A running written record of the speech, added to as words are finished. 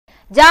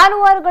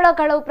ಜಾನುವಾರುಗಳ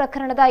ಕಳವು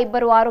ಪ್ರಕರಣದ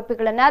ಇಬ್ಬರು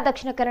ಆರೋಪಿಗಳನ್ನು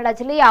ದಕ್ಷಿಣ ಕನ್ನಡ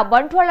ಜಿಲ್ಲೆಯ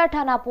ಬಂಟ್ವಾಳ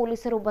ಠಾಣಾ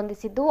ಪೊಲೀಸರು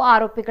ಬಂಧಿಸಿದ್ದು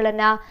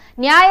ಆರೋಪಿಗಳನ್ನು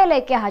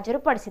ನ್ಯಾಯಾಲಯಕ್ಕೆ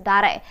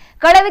ಹಾಜರುಪಡಿಸಿದ್ದಾರೆ.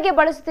 ಕಳವಿಗೆ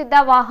ಬಳಸುತ್ತಿದ್ದ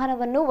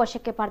ವಾಹನವನ್ನು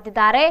ವಶಕ್ಕೆ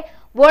ಪಡೆದಿದ್ದಾರೆ.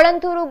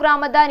 ಬೋಳಂತೂರು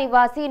ಗ್ರಾಮದ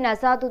ನಿವಾಸಿ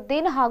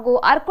ನಜಾದುದ್ದೀನ್ ಹಾಗೂ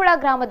ಅರ್ಕುಳ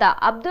ಗ್ರಾಮದ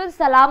ಅಬ್ದುಲ್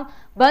ಸಲಾಂ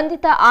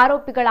ಬಂಧಿತ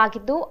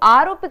ಆರೋಪಿಗಳಾಗಿದ್ದು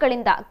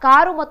ಆರೋಪಿಗಳಿಂದ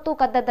ಕಾರು ಮತ್ತು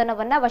ಕದ್ದ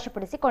ದನವನ್ನ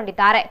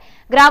ವಶಪಡಿಸಿಕೊಂಡಿದ್ದಾರೆ.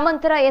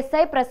 ಗ್ರಾಮಾಂತರ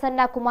ಎಸ್ಐ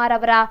ಪ್ರಸನ್ನ ಕುಮಾರ್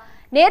ಅವರ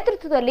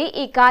ನೇತೃತ್ವದಲ್ಲಿ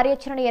ಈ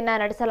ಕಾರ್ಯಾಚರಣೆಯನ್ನ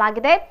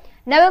ನಡೆಸಲಾಗಿದೆ.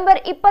 ನವೆಂಬರ್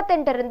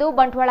 28ರಂದು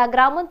ಬಂಟ್ವಾಳ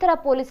ಗ್ರಾಮಾಂತರ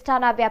ಪೊಲೀಸ್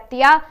ಠಾಣಾ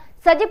ವ್ಯಾಪ್ತಿಯ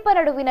ಸಜಿಪ್ಪ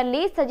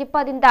ನಡುವಿನಲ್ಲಿ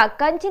ಸಜಿಪ್ಪದಿಂದ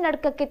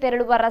ಕಂಚಿನಡ್ಕಕ್ಕೆ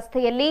ತೆರಳುವ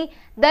ರಸ್ತೆಯಲ್ಲಿ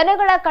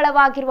ದನಗಳ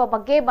ಕಳವಾಗಿರುವ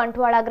ಬಗ್ಗೆ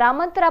ಬಂಟ್ವಾಳ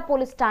ಗ್ರಾಮಾಂತರ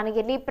ಪೊಲೀಸ್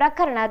ಠಾಣೆಯಲ್ಲಿ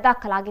ಪ್ರಕರಣ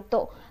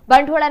ದಾಖಲಾಗಿತ್ತು.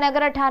 ಬಂಟ್ವಾಳ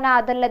ನಗರ ಠಾಣಾ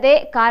ಅದಲ್ಲದೆ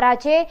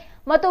ಕಾರಾಜೆ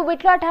ಮತ್ತು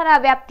ವಿಟ್ಲ ಠಾಣಾ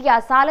ವ್ಯಾಪ್ತಿಯ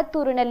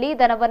ಸಾಲತ್ತೂರಿನಲ್ಲಿ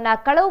ದನವನ್ನ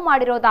ಕಳವು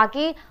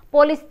ಮಾಡಿರುವುದಾಗಿ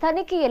ಪೊಲೀಸ್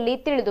ತನಿಖೆಯಲ್ಲಿ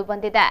ತಿಳಿದು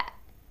ಬಂದಿದೆ.